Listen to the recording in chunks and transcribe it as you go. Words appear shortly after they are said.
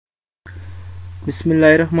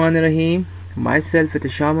Bismillahirrahmanirrahim. Myself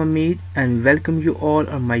is Sham Hamid and welcome you all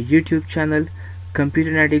on my YouTube channel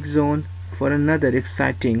Computernetic Zone for another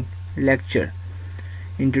exciting lecture.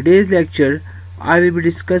 In today's lecture, I will be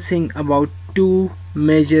discussing about two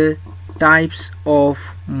major types of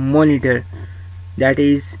monitor, that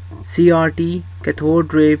is CRT,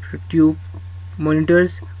 Cathode Ray Tube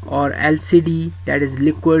monitors, or LCD, that is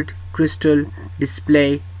liquid crystal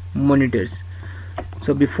display monitors.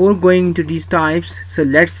 So before going into these types, so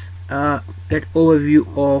let's get overview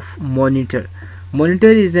of monitor. Monitor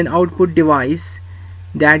is an output device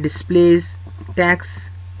that displays text,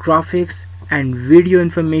 graphics and video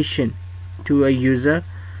information to a user,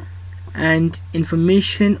 and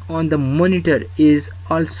information on the monitor is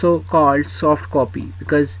also called soft copy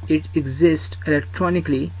because it exists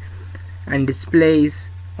electronically and displays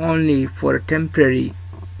only for a temporary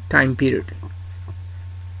time period.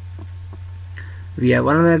 We have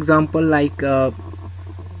another example like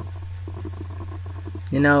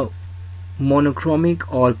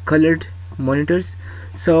monochromic or colored monitors.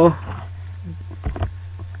 So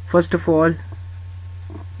first of all,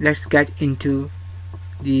 let's get into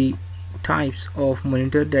the types of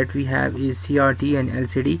monitor that we have is CRT and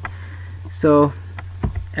LCD. So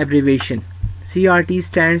abbreviation: CRT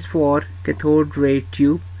stands for Cathode Ray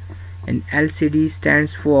Tube and LCD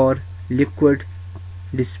stands for liquid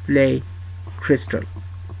display crystal.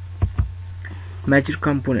 Major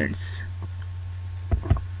components: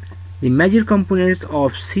 the major components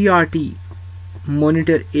of CRT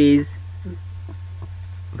monitor is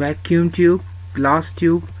vacuum tube, glass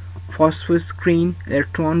tube, phosphor screen,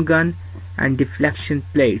 electron gun and deflection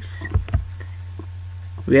plates,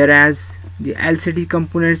 whereas the LCD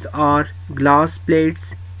components are glass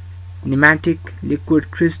plates, pneumatic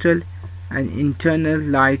liquid crystal and internal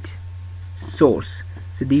light source.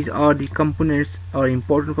 So these are the components or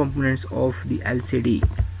important components of the LCD.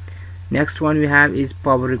 Next one we have is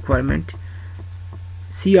power requirement.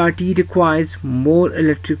 CRT requires more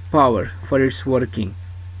electric power for its working,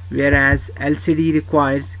 whereas LCD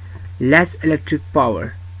requires less electric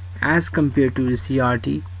power as compared to the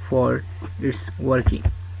CRT for its working.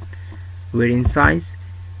 Weight and size: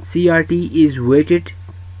 CRT is weighted,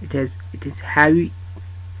 it is heavy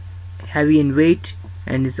in weight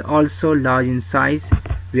and is also large in size,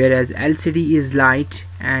 whereas LCD is light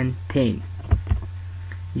and thin.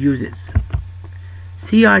 Uses: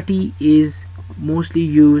 CRT is mostly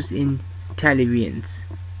used in televisions,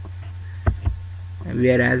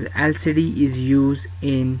 whereas LCD is used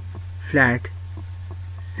in flat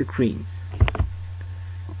screens.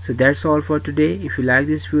 So that's all for today. If you like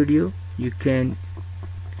this video, you can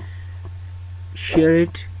share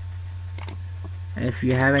it. If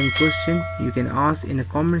you have any question, you can ask in the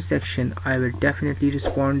comment section. I will definitely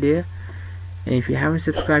respond there. And if you haven't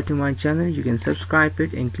subscribed to my channel, you can subscribe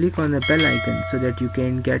it and click on the bell icon so that you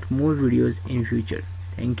can get more videos in future.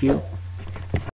 Thank you.